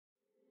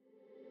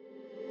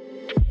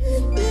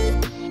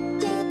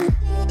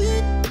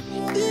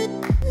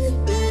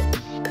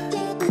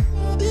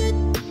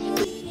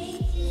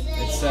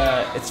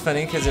It's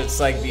funny because it's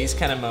like these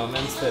kind of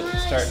moments that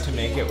start to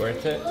make it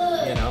worth it,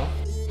 you know?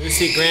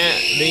 Lucy, Grant,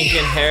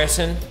 Lincoln,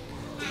 Harrison,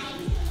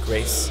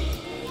 Grace.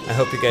 I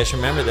hope you guys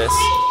remember this.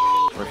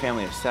 We're a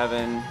family of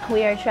 7.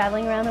 We are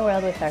traveling around the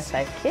world with our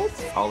 5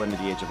 kids. All under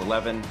the age of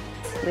 11.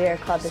 We are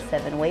called the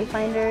 7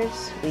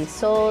 Wayfinders. We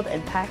sold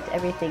and packed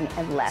everything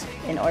and left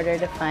in order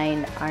to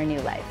find our new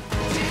life.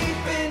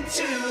 Deep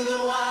into the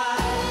wild.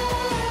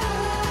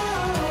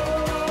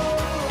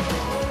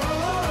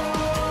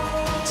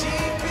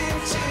 Deep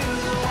into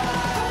the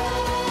wild.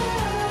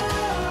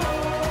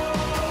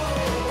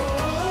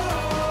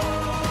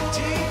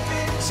 Deep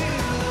into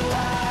the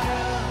wild.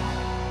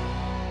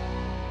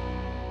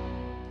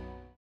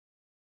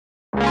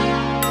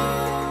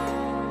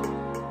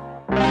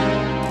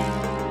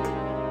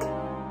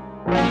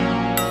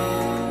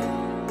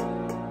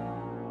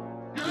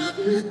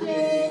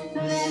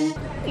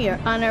 We are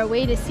on our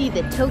way to see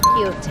the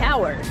Tokyo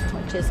Tower,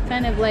 which is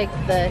kind of like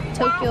the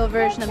Tokyo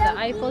version of the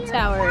Eiffel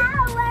Tower.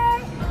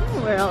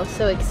 We're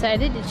also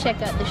excited to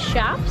check out the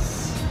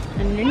shops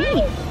underneath.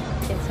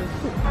 Get some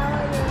food.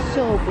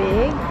 So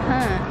big,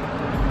 huh?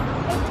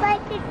 It's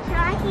like a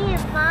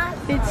giant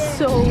monster. It's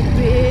so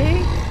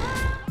big.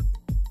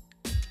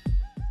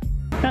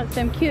 Got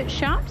some cute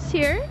shops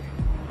here.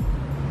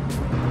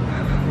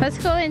 Let's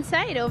go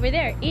inside over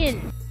there.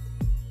 In.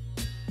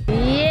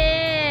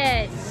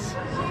 Yes!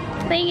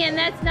 Thinking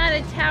that's not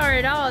a tower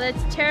at all.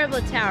 That's a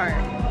terrible tower.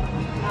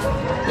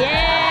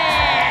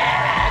 Yeah!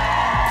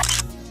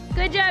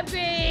 Good job,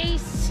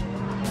 Grace.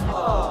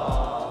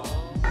 Walking.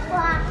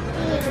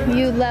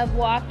 You love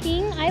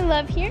walking? I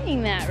love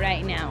hearing that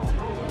right now.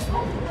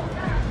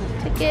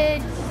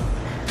 Good.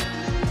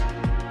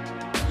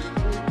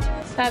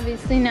 It's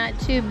obviously not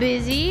too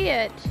busy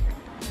at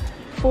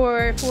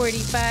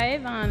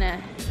 4:45 on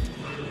a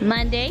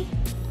Monday.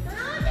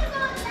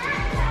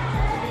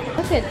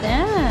 Look at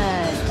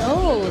that.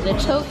 Oh, the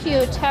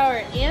Tokyo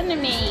Tower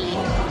anime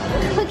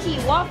cookie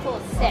waffle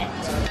set.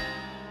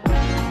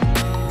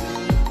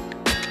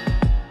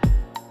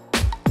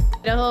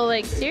 A whole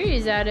like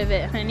series out of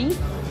it, honey.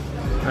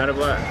 Out of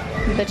what?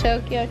 The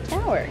Tokyo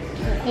Tower.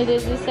 It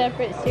is a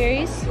separate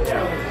series.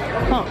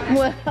 Oh,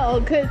 well,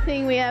 good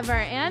thing we have our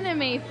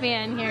anime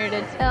fan here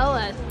to tell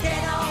us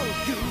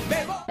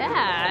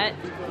that.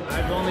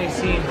 I've only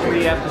seen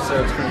 3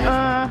 episodes from this.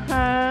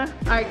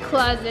 Our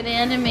closet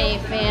anime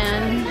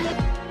fan.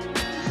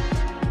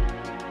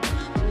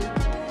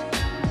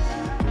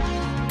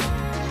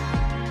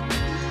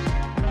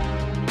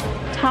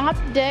 Top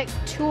Deck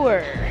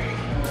Tour.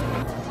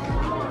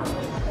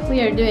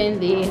 We are doing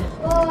the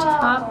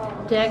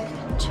Top Deck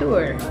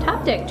Tour.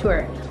 Top Deck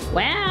Tour.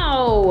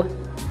 Wow!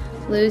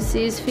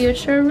 Lucy's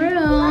future room.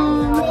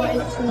 No,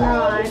 it's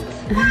not.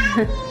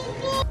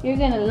 You're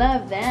gonna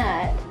love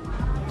that.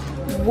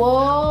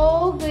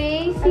 Whoa,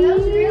 Gracie!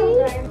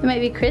 It might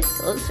be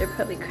crystals. They're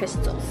probably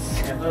crystals.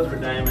 Yeah, those were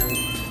diamonds.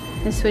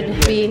 This would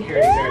be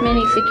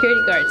many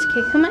security guards.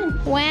 Okay, come on.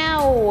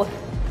 Wow!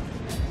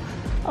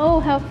 Oh,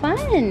 how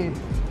fun!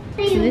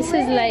 This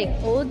is like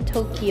old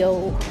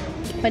Tokyo.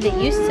 What it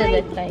used to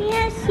look like.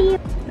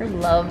 I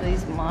love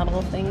these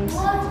model things.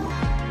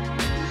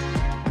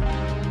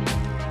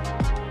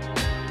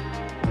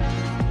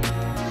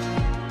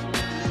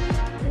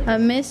 A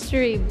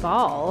mystery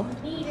ball.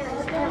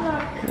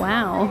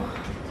 Wow.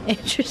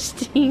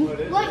 Interesting.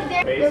 Look,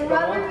 the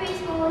rubber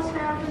baseball was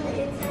found in the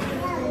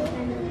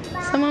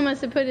inside. Someone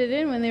must have put it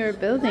in when they were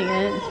building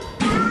it.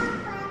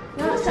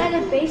 No, it said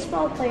a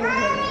baseball player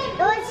hit it.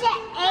 It said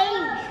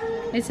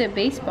age. It's a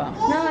baseball.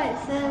 No, it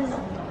says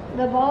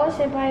the ball was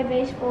hit by a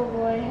baseball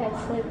boy had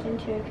slipped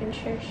into a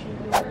construction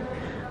board.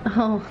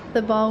 Oh,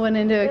 the ball went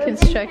into a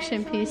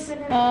construction piece. Oh,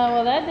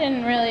 well that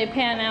didn't really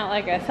pan out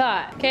like I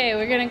thought. Okay,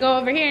 we're gonna go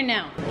over here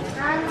now.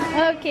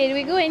 Okay, do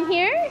we go in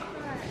here?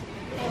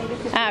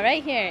 Ah,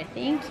 right here.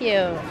 Thank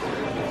you.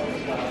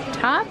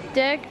 Top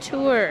Deck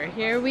Tour.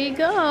 Here we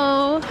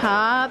go.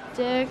 Top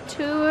Deck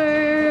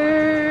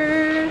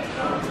Tour.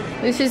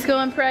 This is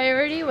going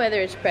priority,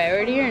 whether it's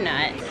priority or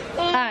not.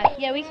 Ah,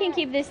 yeah, we can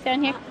keep this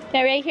down here.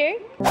 That right here?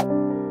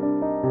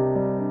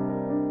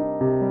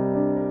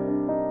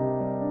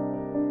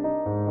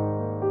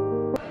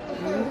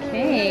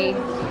 Okay.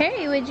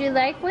 Hey, would you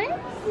like one?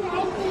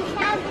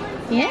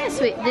 Yes,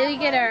 wait, did we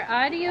get our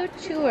audio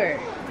tour?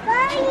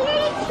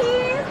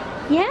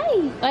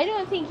 Yay! I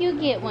don't think you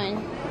get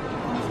one.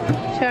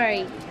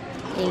 Sorry.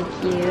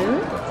 Thank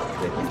you.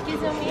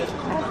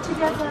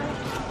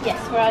 Yes,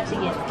 we're all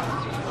together.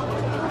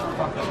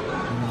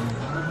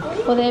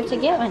 Well, they have to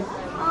get one.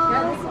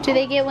 Do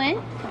they get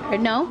one? Or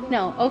no?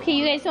 No. Okay,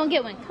 you guys don't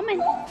get one. Come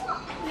on.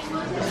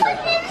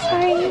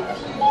 Sorry.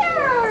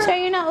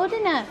 Sorry, you're not old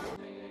enough.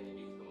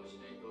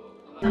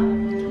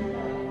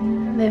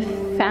 The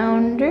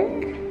founder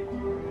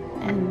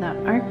and the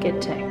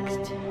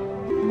architect.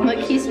 Look,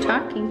 he's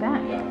talking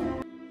back.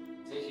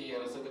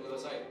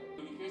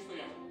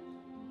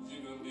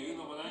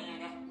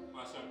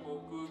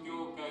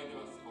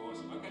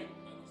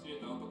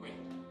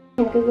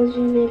 $150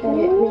名で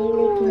免疫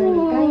の2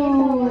回へと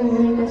ご案内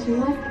いたしま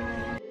す。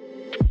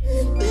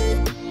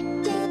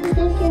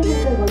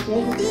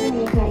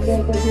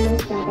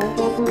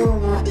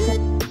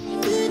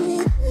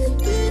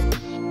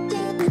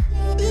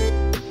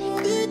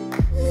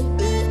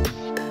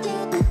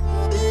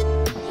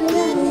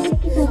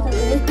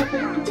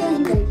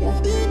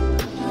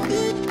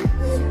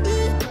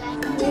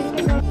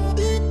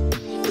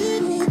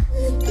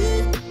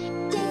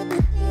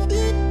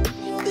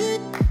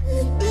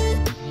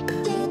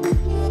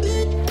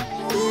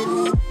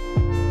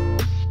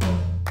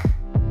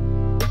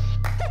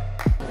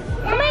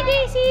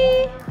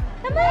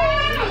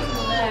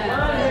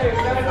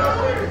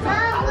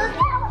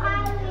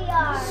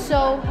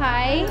So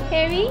high,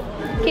 Harry.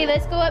 Okay,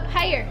 let's go up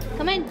higher.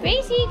 Come on,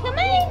 Gracie, come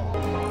on.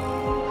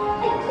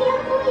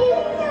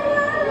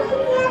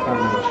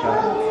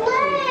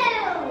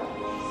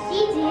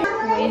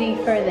 Waiting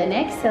for the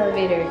next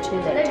elevator to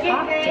the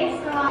top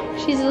deck.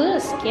 She's a little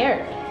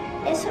scared.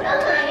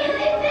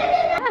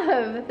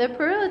 Of the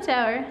Pearl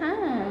Tower,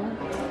 huh?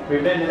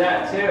 We've been to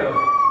that too.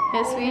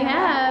 Yes, we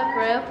have.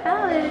 Royal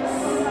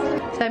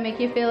Palace. Does that make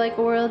you feel like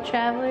a world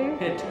traveler?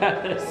 It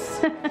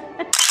does.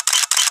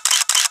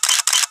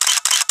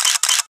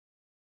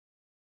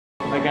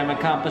 Like I'm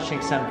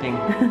accomplishing something.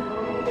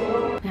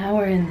 Now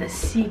we're in the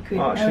secret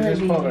elevator.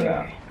 Just pulled it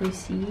out. You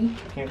see?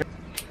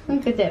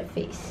 Look at that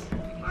face.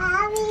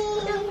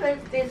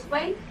 This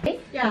way?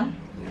 Yeah.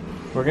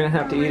 We're gonna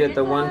have to eat at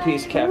the One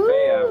Piece Cafe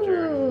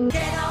after.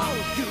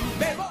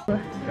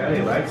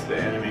 Daddy likes the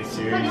anime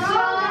series.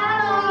 Wow.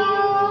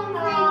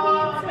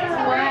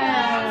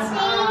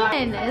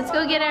 And let's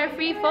go get our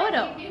free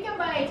photo.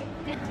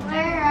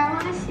 Where? I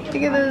want to see. Look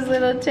at those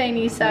little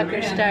tiny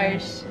soccer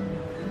stars.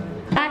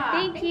 Ah,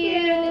 thank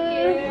you.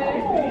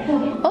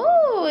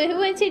 Oh, who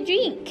wants a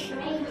drink?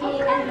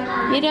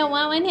 You don't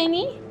want one,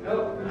 honey?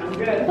 Nope, I'm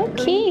good.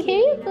 Okay, here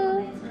you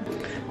go.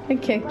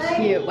 Look how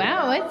cute.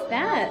 Wow, what's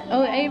that?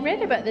 Oh, I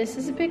read about this.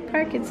 This is a big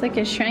park. It's like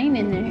a shrine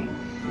in there.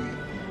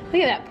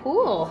 Look at that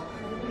pool.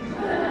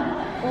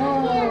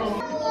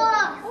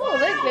 Oh,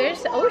 look,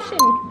 there's the ocean.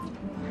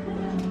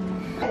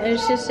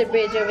 There's just a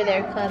bridge over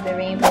there called the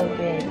Rainbow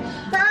Bridge.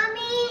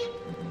 Mommy,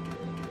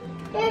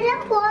 there's a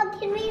pool.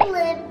 Can we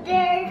live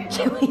there?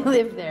 Can we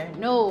live there?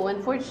 No,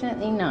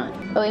 unfortunately not.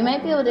 But we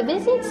might be able to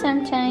visit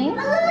sometime.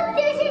 Oh, look,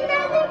 there's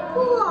another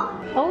pool.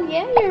 Oh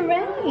yeah, you're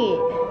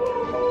right.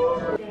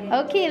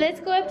 Okay, let's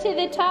go up to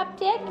the top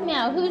deck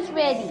now. Who's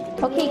ready?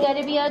 Okay,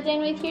 gotta be all done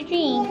with your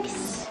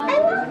drinks. I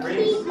want to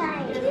keep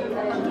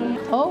mine.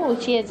 Oh,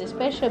 she has a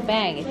special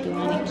bag if you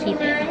want to keep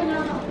it.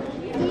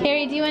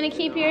 Harry, do you want to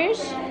keep yours?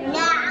 Yeah,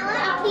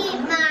 I want to keep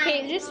mine.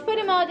 Okay, just put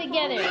them all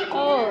together.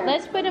 Oh,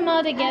 let's put them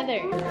all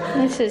together.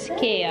 This is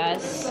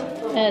chaos,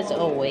 as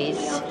always.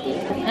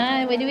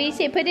 What do we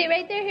say? Put it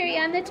right there, Harry,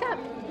 on the top.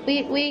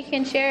 We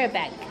can share a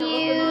bag.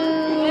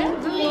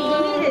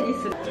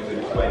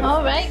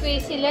 All right,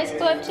 Gracie, let's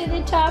go up to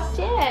the top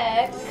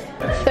deck.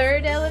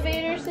 Third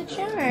elevator's the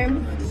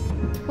charm.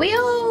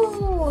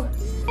 Wheel!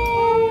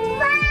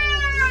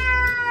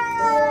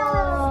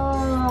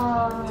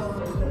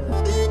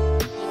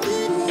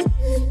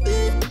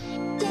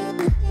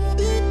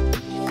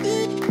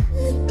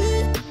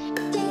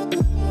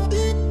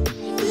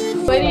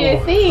 What do you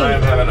think?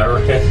 I'm having a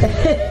ricket.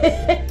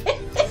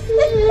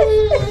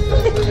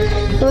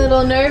 A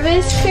little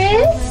nervous,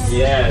 Chris?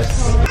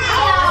 Yes.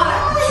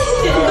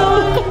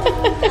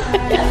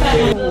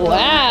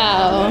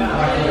 Wow.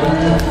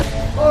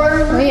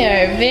 We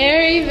are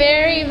very,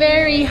 very,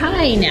 very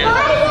high now.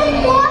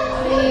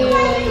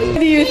 What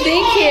do you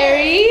think,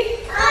 Harry?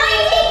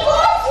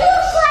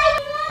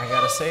 I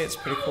gotta say, it's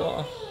pretty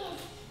cool.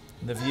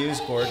 The view's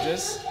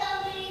gorgeous.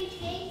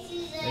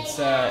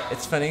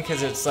 It's funny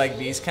because it's like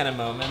these kind of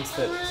moments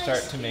that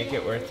start to make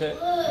it worth it,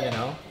 you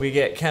know? We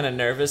get kind of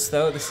nervous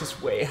though. This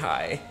is way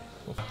high.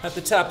 At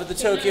the top of the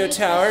Tokyo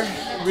Tower,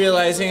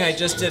 realizing I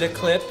just did a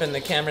clip and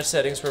the camera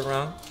settings were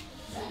wrong.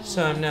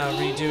 So I'm now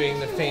redoing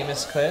the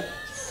famous clip.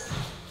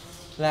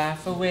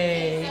 Laugh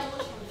away.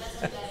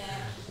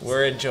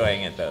 We're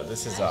enjoying it though.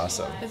 This is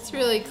awesome. It's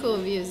really cool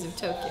views of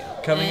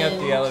Tokyo. Coming up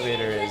the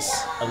elevator is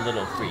a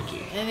little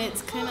freaky. And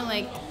it's kind of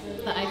like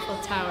the Eiffel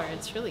Tower.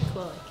 It's really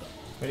cool looking.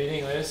 What do you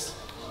think, Liz?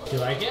 Do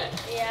you like it?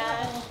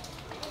 Yeah.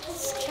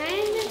 It's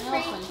kind of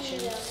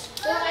freaky.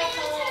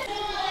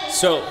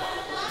 So,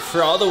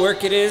 for all the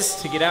work it is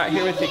to get out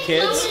here with the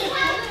kids,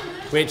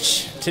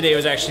 which today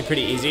was actually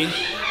pretty easy,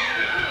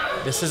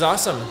 this is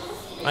awesome.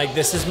 Like,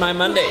 this is my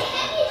Monday.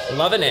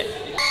 Loving it.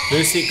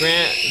 Lucy,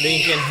 Grant,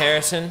 Lincoln,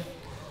 Harrison,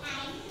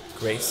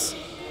 Grace.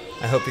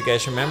 I hope you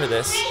guys remember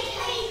this.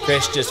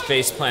 Grace just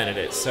face planted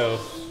it, so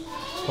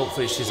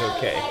hopefully she's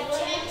okay.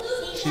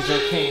 She's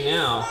okay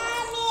now.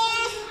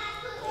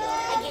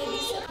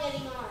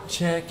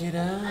 Check it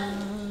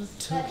out,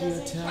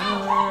 Tokyo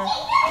Tower.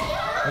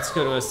 Let's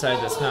go to a side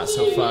that's not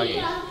so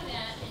foggy.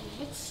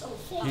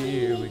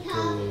 Here we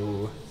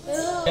go.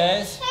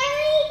 Guys,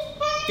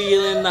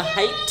 feeling the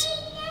height?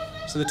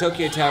 So the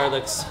Tokyo Tower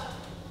looks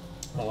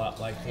a lot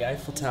like the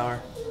Eiffel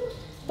Tower,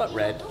 but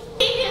red.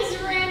 He just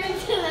ran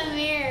into the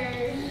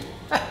mirror.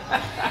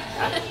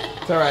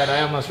 It's alright,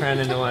 I almost ran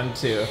into one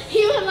too.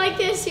 He went like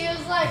this, he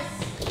was like,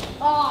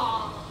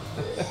 oh.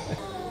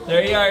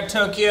 There you are,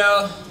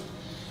 Tokyo.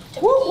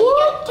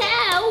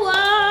 Tower.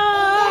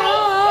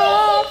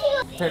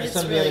 Compared to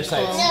some of the other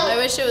sites. I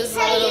wish it was a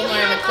little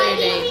more of a clear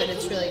day, but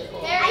it's really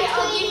cool.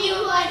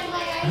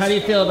 How do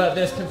you feel about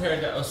this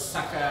compared to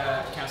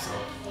Osaka Castle?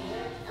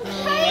 The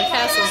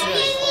castle's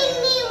really cool.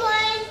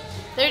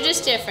 They're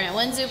just different.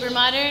 One's super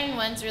modern,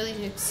 one's really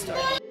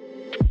historic.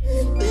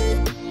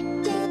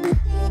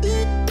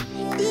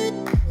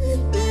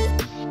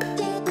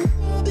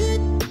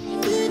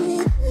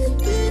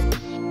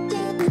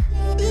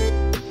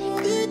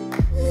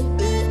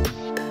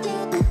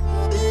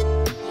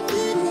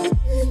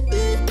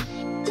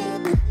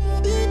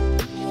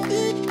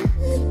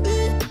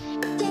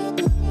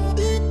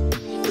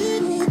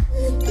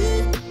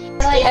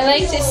 I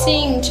like to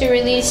sing to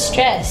release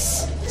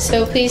stress,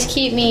 so please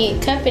keep me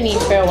company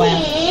for a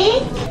while.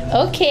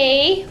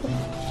 Okay.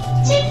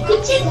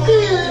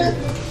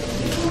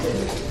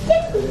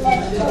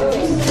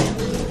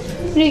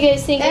 What do you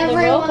guys think of the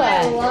robot?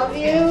 I love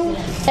you.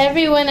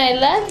 Everyone, I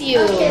love you.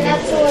 Okay,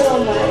 that's a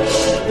little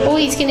much. Oh,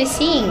 he's gonna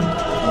sing.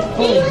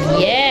 Oh,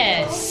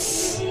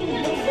 yes.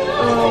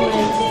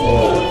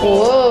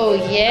 Whoa,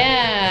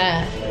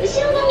 yeah.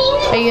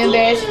 Are you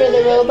embarrassed for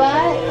the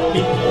robot?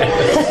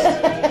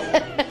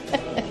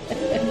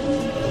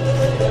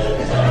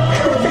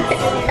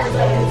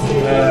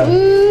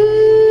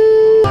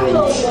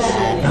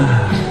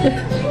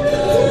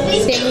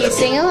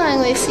 Sing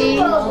along, Lucy.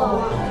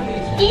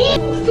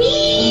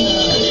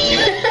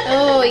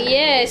 Oh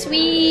yes,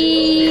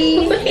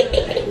 wee.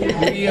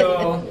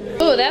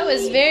 Oh, that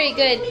was very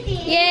good.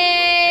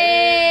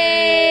 Yay!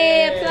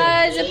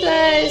 Applause,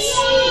 applause.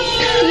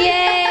 Yay!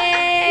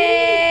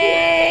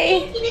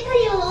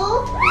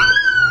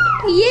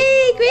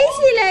 Yay!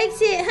 Gracie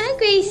likes it, huh,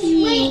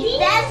 Gracie? Wait,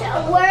 that's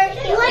a word.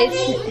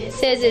 It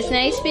says it's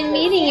nice been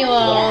meeting you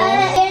all.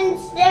 And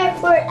there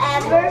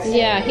forever.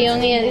 Yeah, he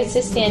only has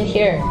to stand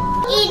here.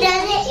 He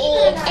doesn't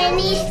eat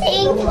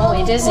anything. Oh,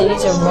 he doesn't.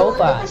 He's a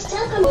robot.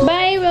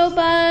 Bye,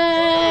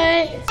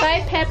 robot.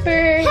 Bye,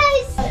 Pepper.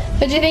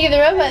 What'd you think of the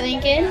robot,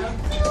 Lincoln?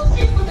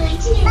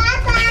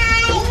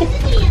 Bye-bye.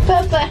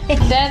 Bye-bye.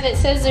 Dad, it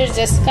says there's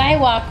a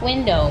Skywalk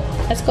window.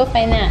 Let's go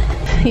find that.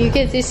 You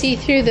get to see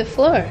through the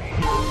floor.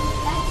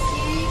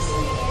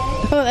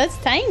 Oh, that's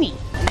tiny.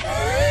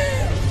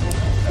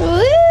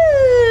 Woo!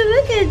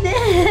 Look at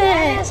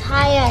that. As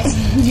high as.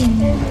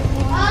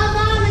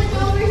 Mom, it's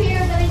over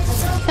here, but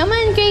it's. Come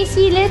on,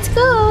 Gracie, let's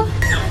go.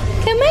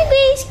 Come on,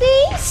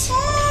 Grace.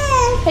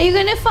 Are you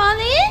gonna fall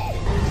in?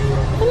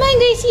 Come on,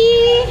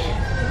 Gracie.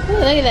 Oh,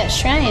 look at that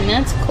shrine,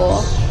 that's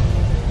cool.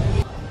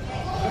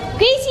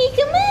 Gracie,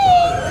 come on.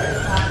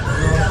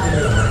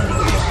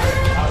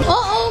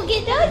 Uh-oh,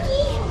 get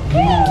doggy.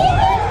 Hurry, get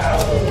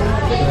doggy.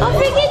 Oh,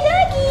 forget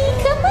doggy,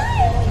 come on.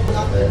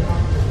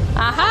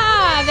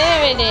 Aha,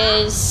 there it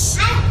is.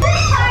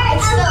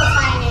 It's still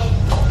tiny.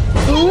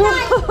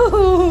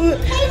 Whoa.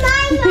 Hey,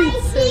 Mom, my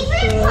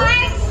favorite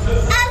part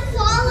of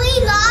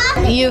falling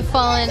off. You've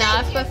fallen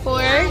off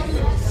before?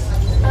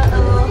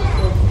 Uh-oh.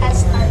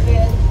 That's not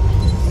good.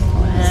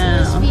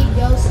 Wow. Be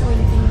ghostly.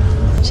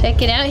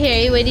 Check it out,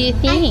 Harry. What do you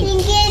think?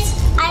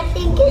 I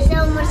think it's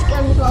almost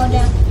gonna fall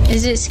down.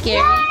 Is it scary?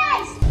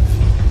 Yes!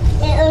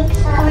 It looks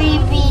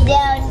creepy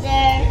down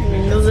there.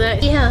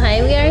 See how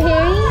high we are,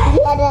 Harry?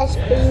 That is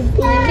creepy.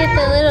 Look at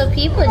the little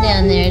people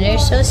down there. They're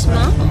so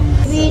small.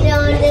 Creepy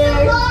down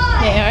there.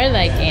 They are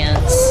like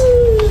ants.